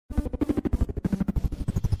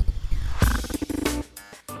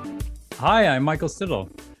Hi, I'm Michael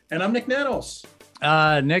Siddle. And I'm Nick Nanos.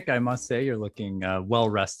 Nick, I must say you're looking well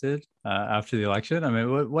rested after the election. I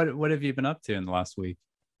mean, what have you been up to in the last week?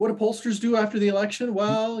 What do pollsters do after the election?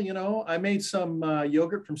 Well, I made some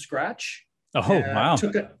yogurt from scratch, Oh, wow.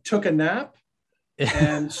 took a nap,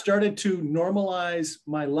 and started to normalize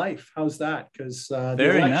my life. How's that? Because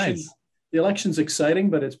Very nice. the election's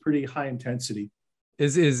exciting, but it's pretty high intensity.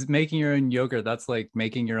 Is making your own yogurt, that's like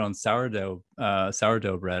making your own sourdough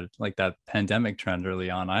bread, like that pandemic trend early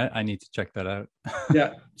on. I need to check that out.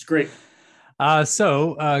 Yeah, it's great.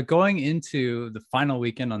 So going into the final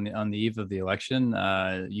weekend on the eve of the election,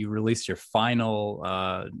 you released your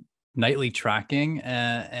final nightly tracking,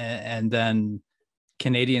 and then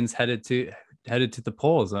Canadians headed to the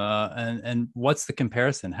polls. And what's the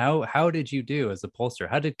comparison? How did you do as a pollster?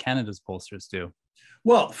 How did Canada's pollsters do?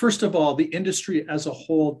 Well, first of all, the industry as a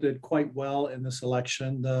whole did quite well in this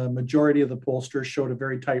election. The majority of the pollsters showed a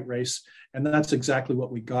very tight race, and that's exactly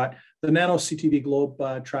what we got. The Nano CTV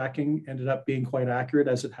Globe tracking ended up being quite accurate,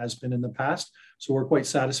 as it has been in the past. So we're quite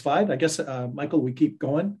satisfied. I guess, Michael, we keep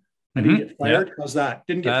going. I didn't get fired. Yeah. How's that?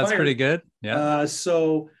 Didn't get That's fired. Pretty good. Yeah.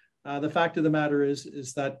 The fact of the matter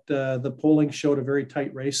is that the polling showed a very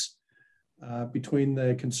tight race between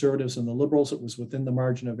the Conservatives and the Liberals. It was within the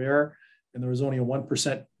margin of error, and there was only a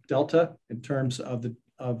 1% delta in terms of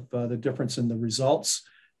the difference in the results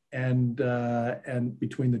and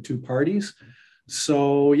between the two parties.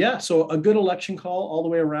 So a good election call all the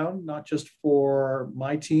way around, not just for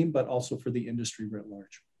my team, but also for the industry writ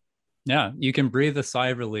large. Yeah, you can breathe a sigh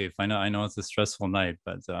of relief. I know it's a stressful night,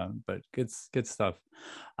 but good stuff.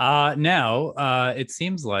 Now it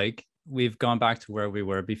seems like we've gone back to where we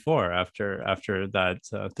were before after that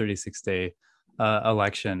 36-day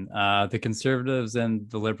election. The Conservatives and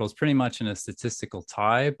the Liberals pretty much in a statistical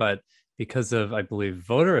tie, but because of, I believe,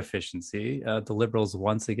 voter efficiency, the Liberals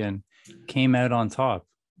once again came out on top.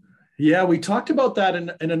 Yeah, we talked about that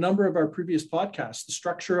in a number of our previous podcasts, the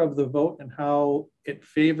structure of the vote and how it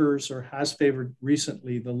favors or has favored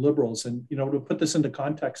recently the Liberals. And, to put this into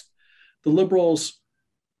context, the Liberals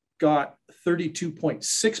got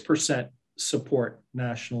 32.6% support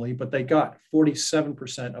nationally, but they got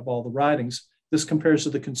 47% of all the ridings. This compares to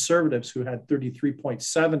the Conservatives, who had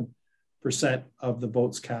 33.7% of the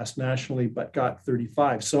votes cast nationally, but got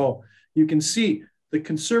 35. So you can see the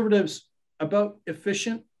Conservatives about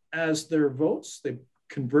efficient as their votes. They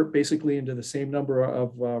convert basically into the same number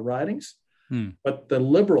of ridings. But the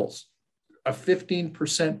Liberals, a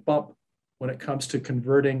 15% bump when it comes to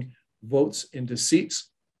converting votes into seats.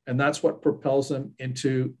 And that's what propels them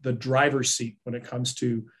into the driver's seat when it comes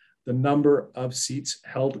to the number of seats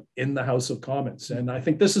held in the House of Commons. And I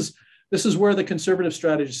think this is where the Conservative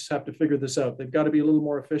strategists have to figure this out. They've got to be a little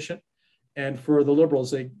more efficient. And for the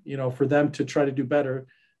Liberals, for them to try to do better,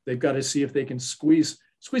 they've got to see if they can squeeze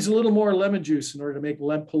a little more lemon juice in order to make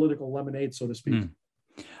political lemonade, so to speak.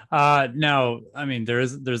 Now, I mean,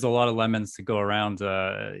 there's a lot of lemons to go around.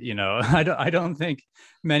 I don't think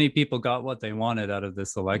many people got what they wanted out of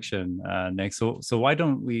this election, Nick. So why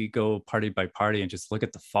don't we go party by party and just look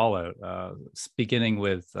at the fallout, beginning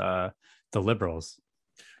with the Liberals?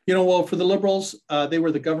 Well, for the Liberals, they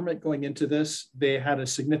were the government going into this. They had a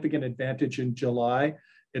significant advantage in July.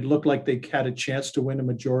 It looked like they had a chance to win a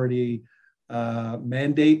majority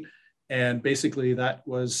mandate. And basically that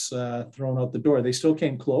was thrown out the door. They still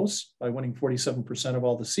came close by winning 47% of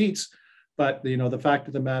all the seats. But, the fact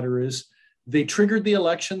of the matter is they triggered the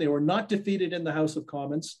election. They were not defeated in the House of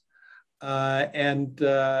Commons. And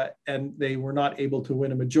they were not able to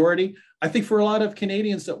win a majority. I think for a lot of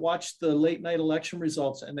Canadians that watched the late night election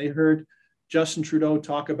results and they heard Justin Trudeau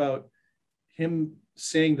talk about him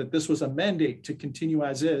saying that this was a mandate to continue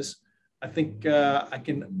as is, I think I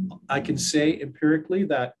can say empirically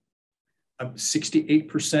that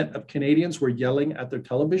 68% of Canadians were yelling at their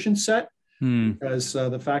television set, because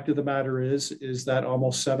the fact of the matter is that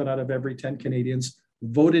almost 7 out of every 10 Canadians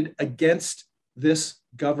voted against this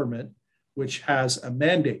government, which has a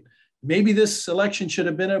mandate. Maybe this election should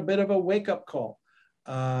have been a bit of a wake-up call.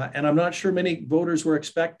 And I'm not sure many voters were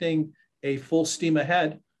expecting a full steam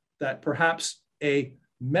ahead, that perhaps a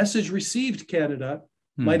message received Canada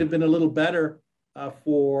might have been a little better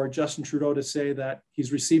for Justin Trudeau to say that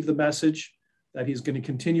he's received the message, that he's going to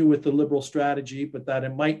continue with the Liberal strategy, but that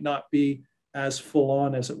it might not be as full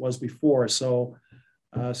on as it was before. So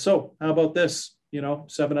how about this?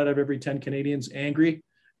 7 out of every 10 Canadians angry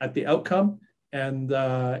at the outcome, and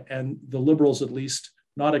the Liberals at least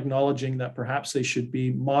not acknowledging that perhaps they should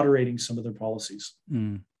be moderating some of their policies.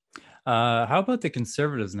 How about the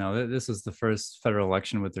Conservatives now? This is the first federal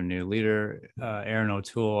election with their new leader, Erin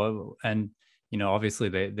O'Toole, and obviously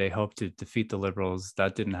they hoped to defeat the Liberals.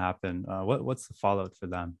 That didn't happen. What's the fallout for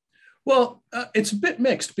them? Well, it's a bit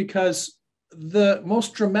mixed because the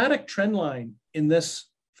most dramatic trend line in this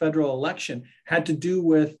federal election had to do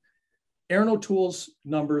with Erin O'Toole's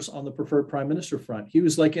numbers on the preferred prime minister front. He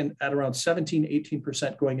was like at around 17,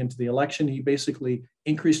 18% going into the election. He basically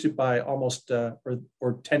increased it by almost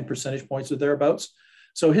or 10 percentage points or thereabouts.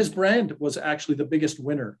 So his brand was actually the biggest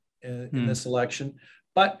winner in this election,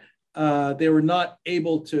 but they were not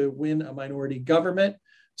able to win a minority government.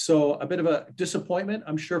 So a bit of a disappointment,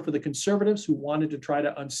 I'm sure, for the Conservatives who wanted to try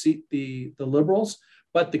to unseat the Liberals.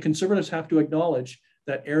 But the Conservatives have to acknowledge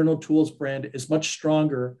that Erin O'Toole's brand is much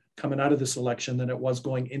stronger coming out of this election than it was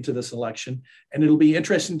going into this election. And it'll be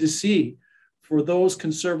interesting to see for those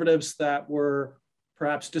Conservatives that were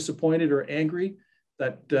perhaps disappointed or angry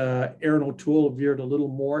that Erin O'Toole veered a little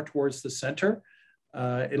more towards the center.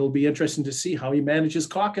 It'll be interesting to see how he manages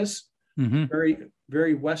caucus. Mm-hmm. Very,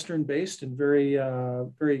 very Western based and very,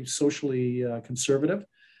 very socially conservative.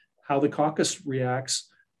 How the caucus reacts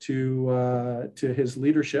to his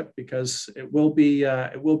leadership, because it will be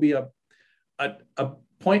a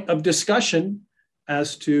point of discussion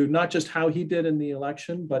as to not just how he did in the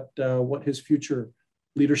election, but what his future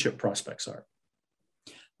leadership prospects are.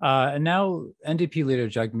 And now NDP leader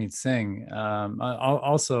Jagmeet Singh,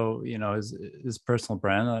 also, his personal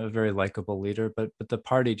brand, a very likable leader, but the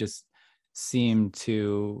party just seemed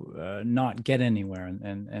to not get anywhere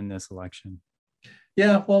in this election.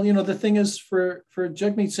 Yeah, well, the thing is for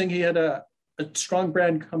Jagmeet Singh, he had a strong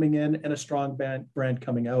brand coming in and a strong brand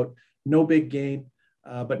coming out. No big gain,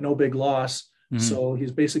 but no big loss. Mm-hmm. So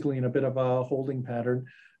he's basically in a bit of a holding pattern.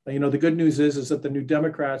 The good news is that the New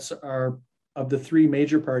Democrats are, of the three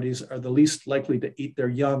major parties, are the least likely to eat their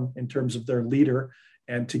young in terms of their leader,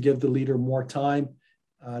 and to give the leader more time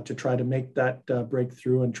to try to make that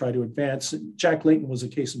breakthrough and try to advance. Jack Layton was a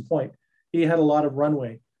case in point. He had a lot of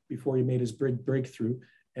runway before he made his breakthrough,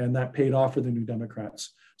 and that paid off for the New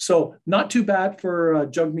Democrats. So not too bad for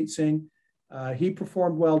Jagmeet Singh. He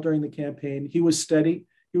performed well during the campaign. He was steady.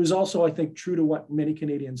 He was also, I think, true to what many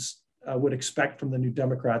Canadians would expect from the New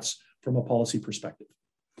Democrats from a policy perspective.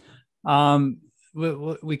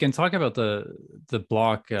 We can talk about the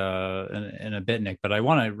bloc in a bit, Nick, but I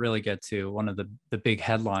want to really get to one of the big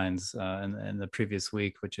headlines in the previous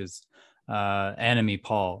week, which is Annamie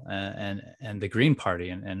Paul and the Green Party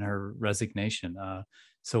and her resignation.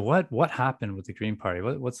 So what happened with the Green Party?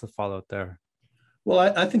 What's the fallout there? Well,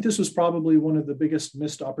 I think this was probably one of the biggest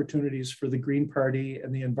missed opportunities for the Green Party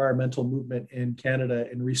and the environmental movement in Canada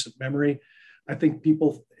in recent memory. I think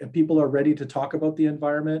people are ready to talk about the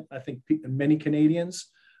environment. I think many Canadians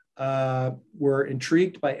were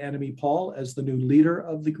intrigued by Annamie Paul as the new leader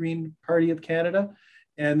of the Green Party of Canada,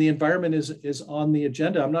 and the environment is on the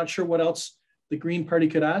agenda. I'm not sure what else the Green Party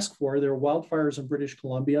could ask for. There are wildfires in British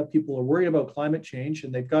Columbia. People are worried about climate change,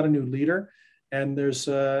 and they've got a new leader. And there's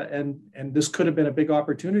and this could have been a big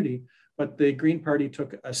opportunity, but the Green Party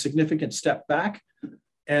took a significant step back.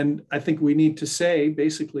 And I think we need to say,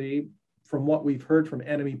 basically, from what we've heard from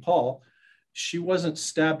Annamie Paul, she wasn't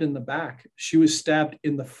stabbed in the back. She was stabbed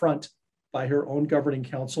in the front by her own governing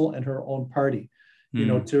council and her own party.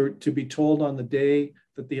 To be told on the day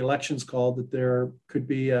that the election's called that there could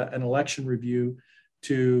be an election review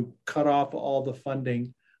to cut off all the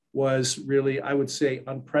funding was really, I would say,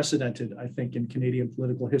 unprecedented, I think, in Canadian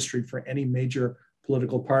political history for any major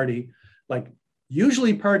political party. Like,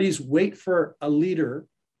 usually parties wait for a leader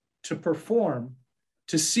to perform,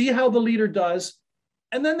 to see how the leader does,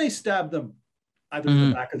 and then they stab them either in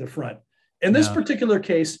the back or the front. In this particular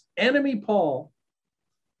case, Annamie Paul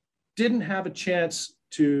didn't have a chance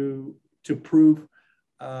to prove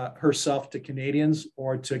herself to Canadians,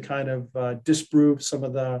 or to kind of disprove some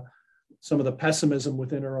of the pessimism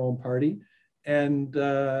within her own party. And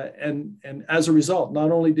as a result,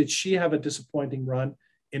 not only did she have a disappointing run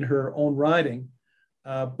in her own riding,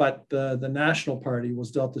 but the National Party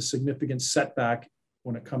was dealt a significant setback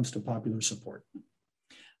when it comes to popular support.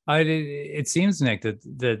 It seems, Nick, that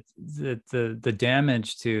the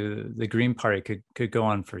damage to the Green Party could go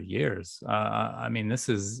on for years. I mean, this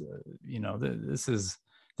is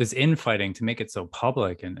this infighting to make it so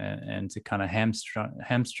public and to kind of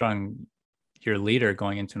hamstrung your leader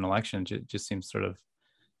going into an election just seems sort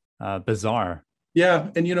of bizarre. Yeah,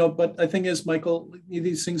 and but the thing is, Michael,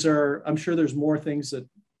 these things are, I'm sure there's more things that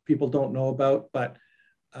people don't know about, but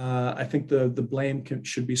I think the blame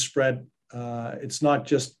should be spread. It's not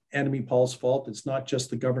just Annamie Paul's fault. It's not just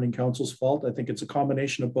the governing council's fault. I think it's a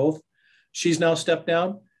combination of both. She's now stepped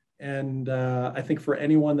down. And I think for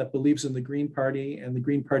anyone that believes in the Green Party and the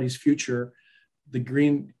Green Party's future, the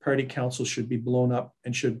Green Party council should be blown up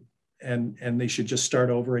and they should just start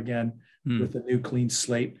over again with a new clean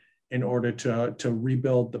slate in order to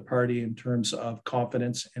rebuild the party in terms of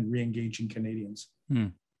confidence and re-engaging Canadians.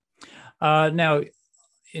 Now,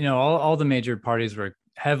 all the major parties were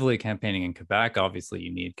heavily campaigning in Quebec. Obviously,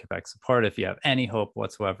 you need Quebec support if you have any hope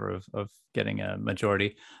whatsoever of getting a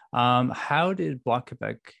majority. How did Bloc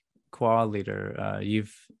Québécois leader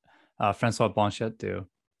Francois Blanchet do?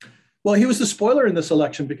 Well, he was the spoiler in this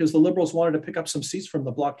election because the Liberals wanted to pick up some seats from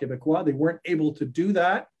the Bloc Québécois. They weren't able to do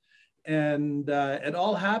that. And it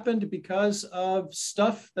all happened because of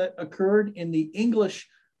stuff that occurred in the English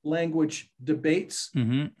language debates.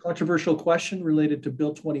 Controversial question related to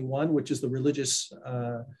Bill 21, which is the religious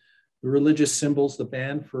symbols, the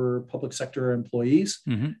ban for public sector employees.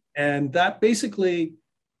 And that basically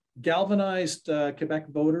galvanized Quebec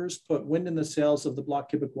voters, put wind in the sails of the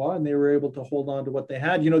Bloc Québécois, and they were able to hold on to what they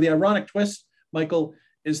had. The ironic twist, Michael,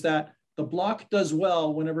 is that the Bloc does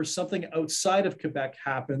well whenever something outside of Quebec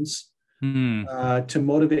happens to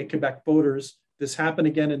motivate Quebec voters. This happened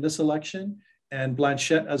again in this election, and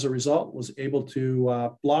Blanchet, as a result, was able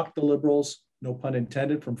to block the Liberals, no pun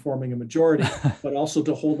intended, from forming a majority, but also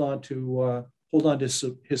to hold on to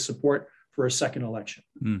his support for a second election.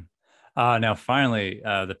 Now, finally,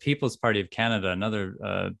 the People's Party of Canada,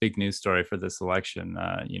 another big news story for this election.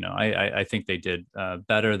 I think they did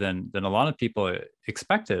better than a lot of people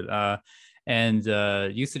expected. And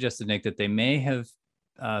you suggested, Nick, that they may have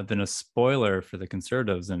been a spoiler for the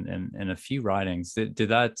Conservatives in a few ridings. Did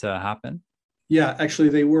that happen? Yeah, actually,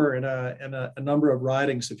 they were in a number of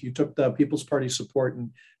ridings. If you took the People's Party support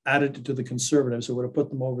and added it to the Conservatives, it would have put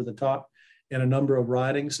them over the top in a number of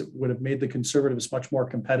ridings. It would have made the Conservatives much more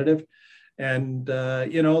competitive. And,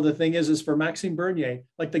 the thing is for Maxime Bernier,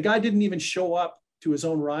 like the guy didn't even show up to his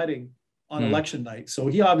own riding on election night. So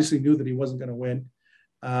he obviously knew that he wasn't going to win.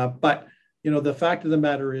 But the fact of the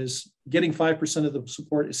matter is getting 5% of the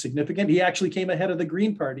support is significant. He actually came ahead of the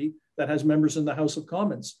Green Party that has members in the House of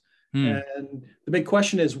Commons. And the big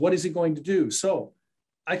question is, what is he going to do? So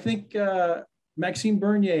I think Maxime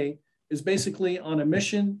Bernier is basically on a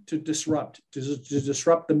mission to disrupt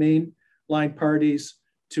the mainline parties,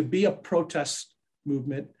 to be a protest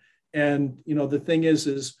movement. And, the thing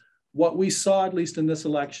is what we saw, at least in this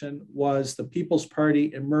election, was the People's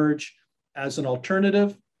Party emerge as an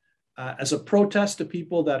alternative, as a protest to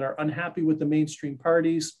people that are unhappy with the mainstream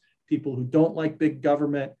parties, people who don't like big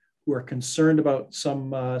government, who are concerned about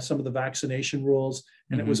some of the vaccination rules.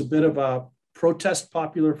 And it was a bit of a protest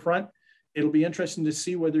popular front. It'll be interesting to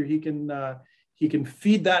see whether he can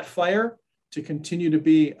feed that fire to continue to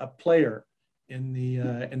be a player in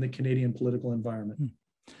the Canadian political environment.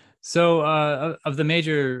 So of the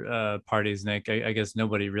major parties, Nick, I guess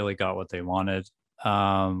nobody really got what they wanted.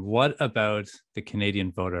 What about the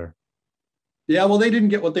Canadian voter? Yeah, well, they didn't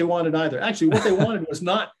get what they wanted either. Actually, what they wanted was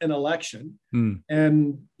not an election.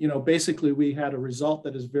 And, basically we had a result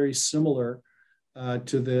that is very similar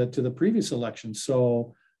to the previous election.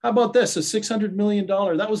 So how about this? A $600 million,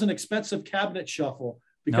 that was an expensive cabinet shuffle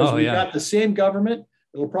because we got the same government.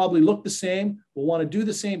 It'll probably look the same. We'll want to do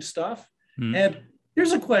the same stuff. And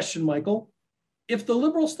here's a question, Michael. If the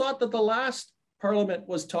Liberals thought that the last parliament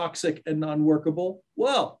was toxic and unworkable,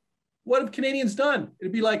 well, what have Canadians done?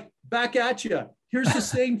 It'd be like, back at you. Here's the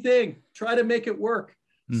same thing. Try to make it work.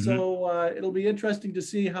 So it'll be interesting to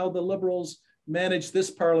see how the Liberals manage this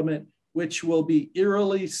parliament, which will be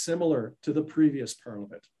eerily similar to the previous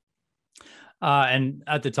parliament. And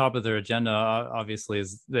at the top of their agenda, obviously,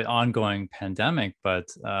 is the ongoing pandemic, but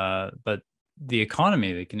the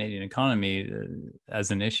economy, the Canadian economy, as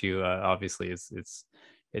an issue, obviously, it's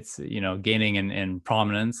gaining in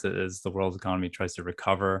prominence as the world economy tries to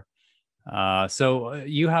recover. So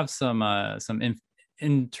you have some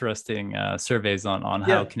interesting surveys on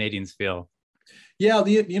how Canadians feel. Yeah,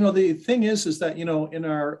 the thing is that in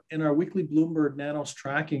our weekly Bloomberg Nanos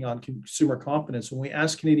tracking on consumer confidence, when we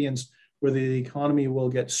ask Canadians whether the economy will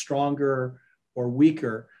get stronger or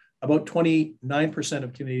weaker, about 29%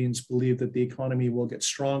 of Canadians believe that the economy will get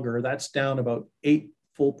stronger. That's down about 8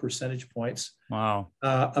 full percentage points. Wow.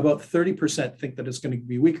 About 30% think that it's going to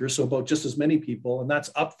be weaker, so about just as many people, and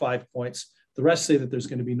that's up 5 points. The rest say that there's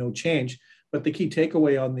going to be no change. But the key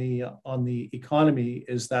takeaway on the economy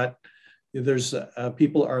is that there's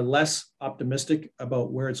people are less optimistic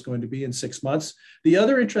about where it's going to be in 6 months. The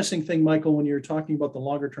other interesting thing, Michael, when you're talking about the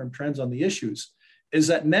longer term trends on the issues, is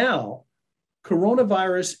that now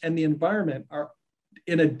coronavirus and the environment are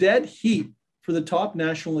in a dead heat for the top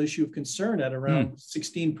national issue of concern at around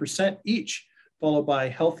 16% each, followed by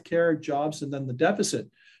healthcare, jobs, and then the deficit.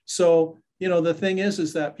 So, the thing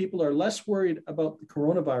is that people are less worried about the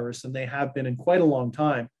coronavirus than they have been in quite a long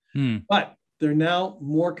time. But they're now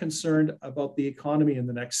more concerned about the economy in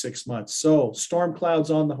the next 6 months. So storm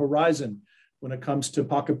clouds on the horizon when it comes to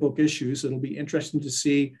pocketbook issues. It'll be interesting to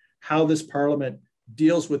see how this parliament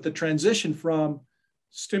deals with the transition from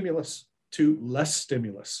stimulus to less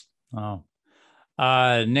stimulus. Oh,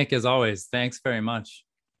 Nick, as always, thanks very much.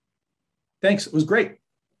 Thanks. It was great.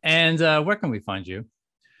 And where can we find you? You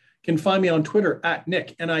can find me on Twitter at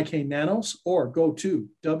Nick, N-I-K Nanos, or go to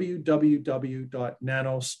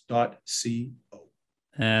www.nanos.co.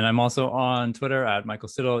 And I'm also on Twitter at Michael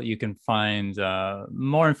Siddle. You can find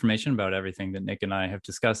more information about everything that Nick and I have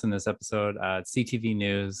discussed in this episode at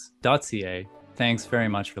ctvnews.ca. Thanks very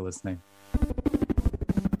much for listening.